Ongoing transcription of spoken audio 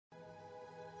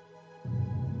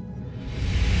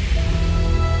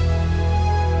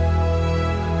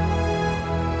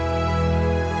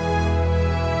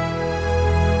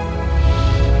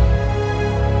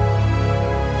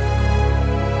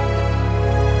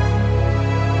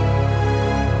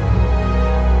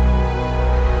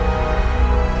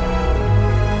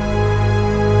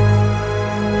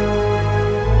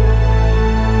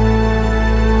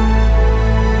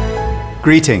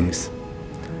Greetings.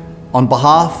 On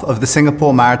behalf of the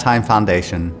Singapore Maritime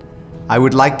Foundation, I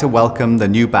would like to welcome the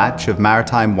new batch of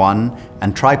MaritimeONE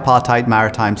and tripartite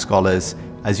maritime scholars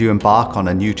as you embark on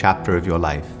a new chapter of your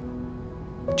life.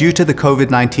 Due to the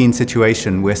COVID-19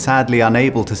 situation, we're sadly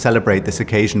unable to celebrate this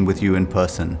occasion with you in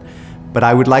person, but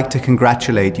I would like to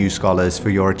congratulate you scholars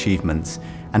for your achievements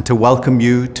and to welcome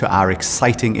you to our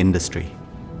exciting industry.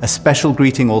 A special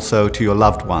greeting also to your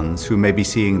loved ones who may be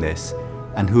seeing this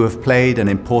and who have played an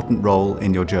important role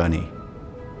in your journey.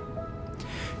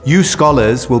 You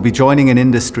scholars will be joining an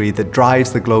industry that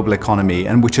drives the global economy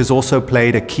and which has also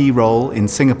played a key role in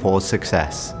Singapore's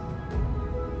success.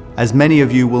 As many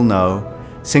of you will know,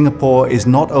 Singapore is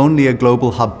not only a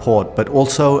global hub port, but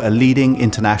also a leading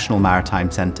international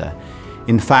maritime centre.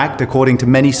 In fact, according to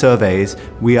many surveys,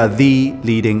 we are the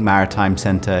leading maritime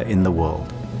centre in the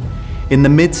world. In the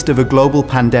midst of a global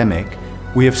pandemic,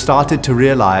 we have started to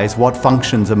realise what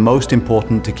functions are most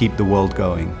important to keep the world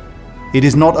going. It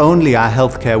is not only our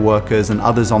healthcare workers and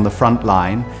others on the front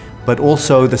line, but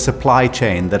also the supply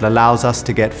chain that allows us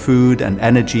to get food and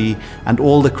energy and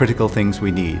all the critical things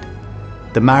we need.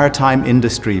 The maritime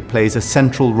industry plays a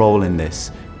central role in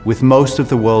this, with most of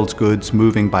the world's goods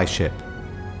moving by ship.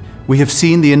 We have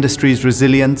seen the industry's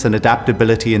resilience and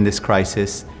adaptability in this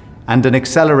crisis and an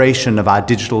acceleration of our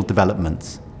digital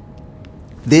developments.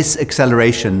 This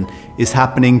acceleration is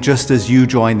happening just as you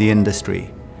join the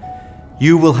industry.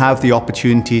 You will have the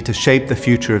opportunity to shape the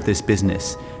future of this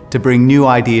business, to bring new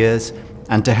ideas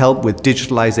and to help with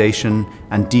digitalization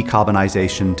and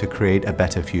decarbonization to create a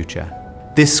better future.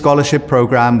 This scholarship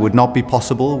program would not be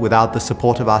possible without the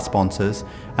support of our sponsors,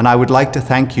 and I would like to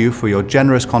thank you for your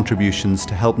generous contributions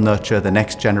to help nurture the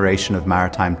next generation of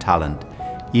maritime talent,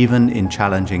 even in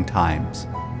challenging times.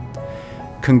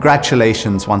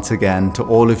 Congratulations once again to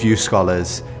all of you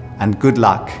scholars, and good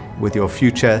luck with your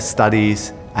future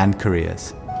studies and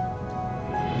careers.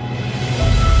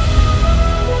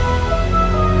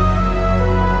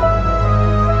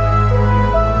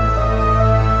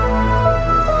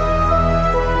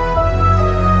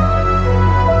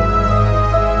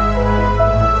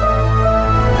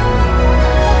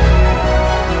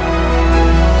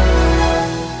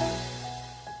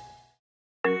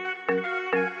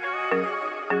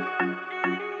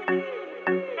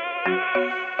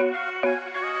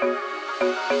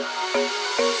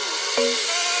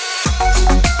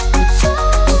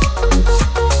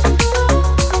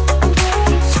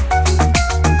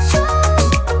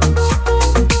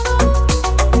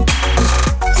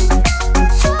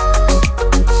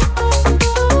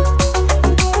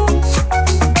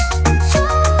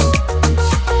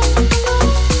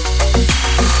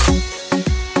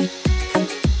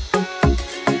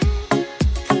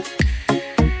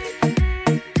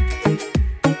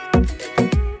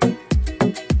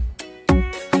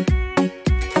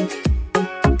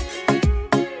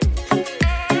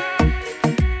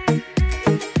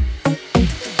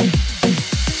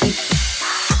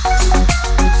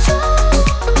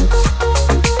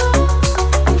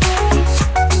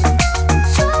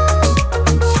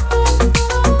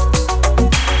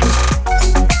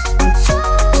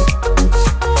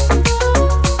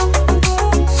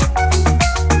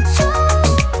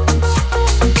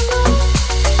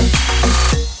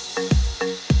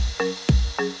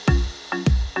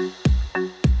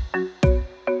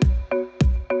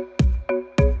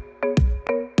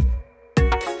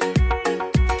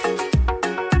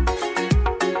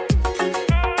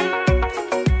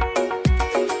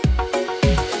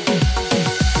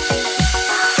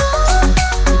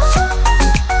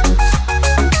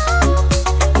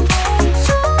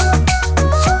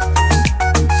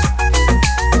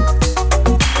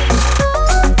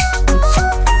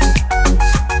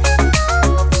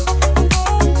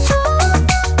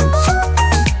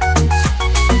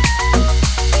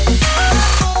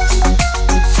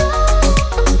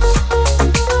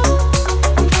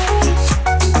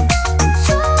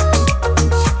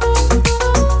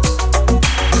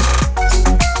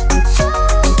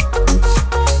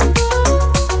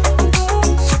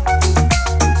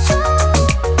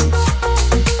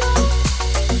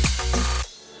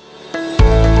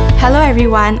 Hello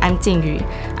everyone, I'm Jingyu.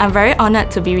 I'm very honored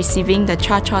to be receiving the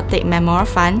Tripartite Memorial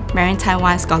Fund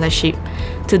MaritimeONE Scholarship.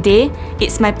 Today,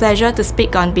 it's my pleasure to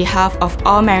speak on behalf of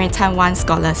all MaritimeONE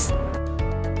scholars.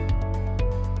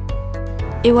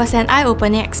 It was an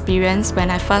eye-opening experience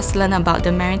when I first learned about the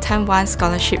MaritimeONE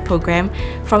Scholarship Program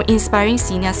from inspiring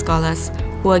senior scholars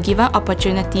who were given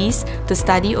opportunities to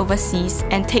study overseas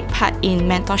and take part in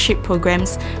mentorship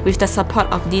programs with the support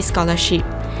of this scholarship.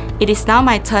 It is now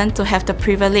my turn to have the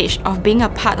privilege of being a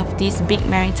part of this big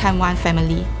MaritimeONE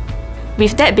family.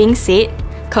 With that being said,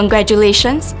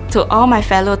 congratulations to all my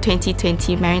fellow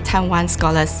 2020 MaritimeONE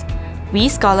scholars. We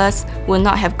scholars would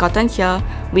not have gotten here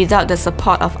without the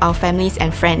support of our families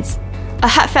and friends. A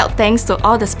heartfelt thanks to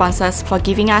all the sponsors for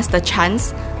giving us the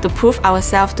chance to prove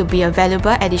ourselves to be a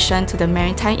valuable addition to the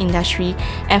maritime industry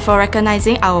and for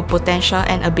recognizing our potential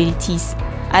and abilities.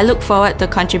 I look forward to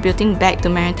contributing back to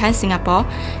Maritime Singapore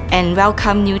and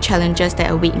welcome new challenges that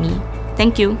await me.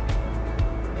 Thank you.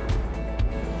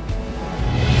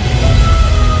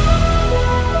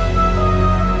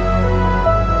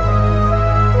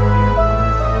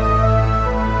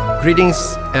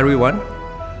 Greetings everyone,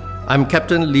 I'm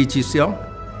Captain Lee Ji Seong,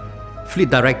 Fleet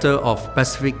Director of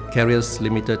Pacific Carriers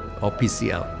Limited or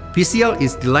PCL. PCL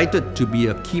is delighted to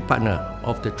be a key partner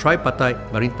of the Tripartite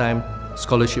Maritime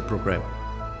Scholarship Program,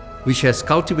 which has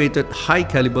cultivated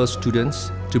high-caliber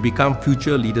students to become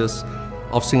future leaders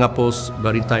of Singapore's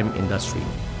maritime industry.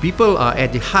 People are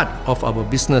at the heart of our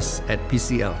business at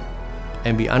PCL,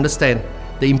 and we understand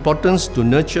the importance to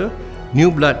nurture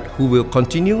new blood who will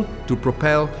continue to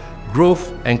propel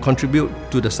growth and contribute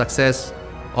to the success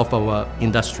of our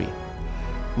industry.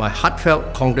 My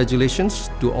heartfelt congratulations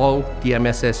to all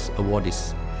TMSS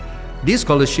awardees. This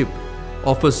scholarship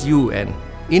offers you an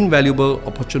invaluable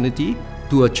opportunity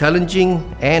to a challenging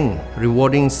and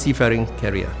rewarding seafaring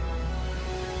career.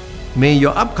 May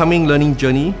your upcoming learning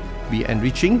journey be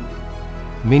enriching,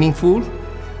 meaningful,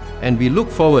 and we look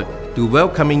forward to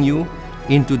welcoming you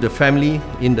into the family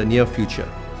in the near future.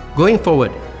 Going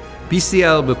forward,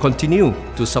 PCL will continue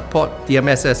to support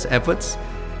TMSS efforts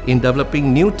in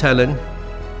developing new talent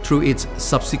through its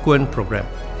subsequent program.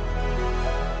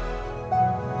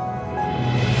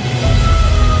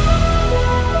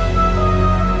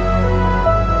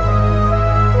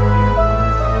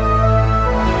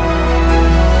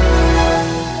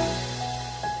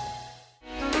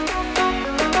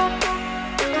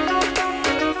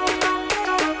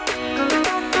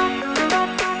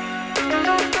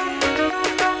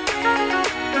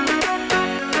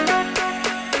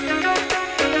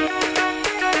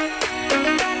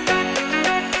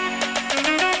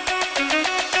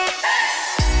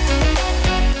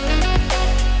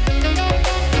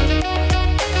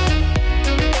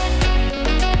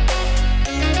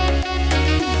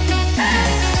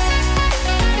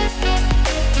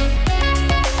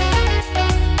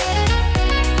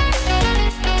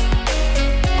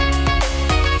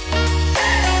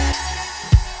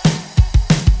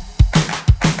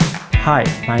 Hi,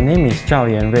 my name is Zhao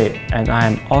Yanrui and I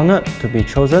am honoured to be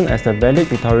chosen as the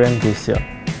valedictorian this year.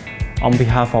 On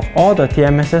behalf of all the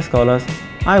TMSS scholars,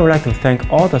 I would like to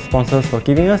thank all the sponsors for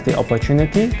giving us the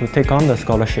opportunity to take on the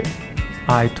scholarship.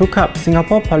 I took up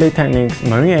Singapore Polytechnic's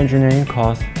Marine Engineering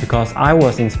course because I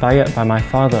was inspired by my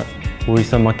father, who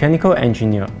is a mechanical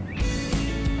engineer.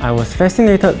 I was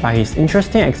fascinated by his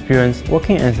interesting experience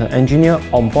working as an engineer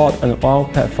on board an oil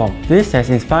platform. This has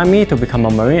inspired me to become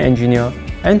a marine engineer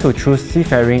and to choose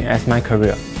seafaring as my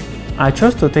career. I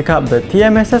chose to take up the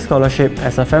TMSS scholarship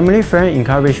as a family friend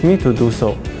encouraged me to do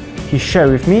so. He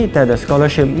shared with me that the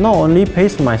scholarship not only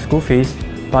pays for my school fees,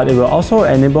 but it will also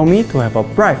enable me to have a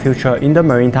bright future in the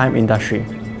maritime industry.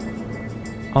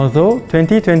 Although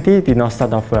 2020 did not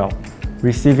start off well,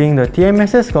 receiving the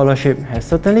TMSS scholarship has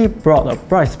certainly brought a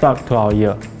bright spark to our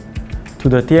year. To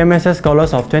the TMSS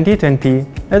scholars of 2020,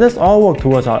 let us all work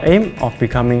towards our aim of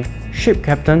becoming ship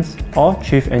captains or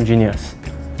chief engineers.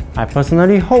 I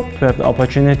personally hope to have the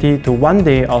opportunity to one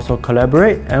day also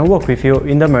collaborate and work with you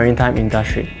in the maritime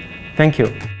industry. Thank you.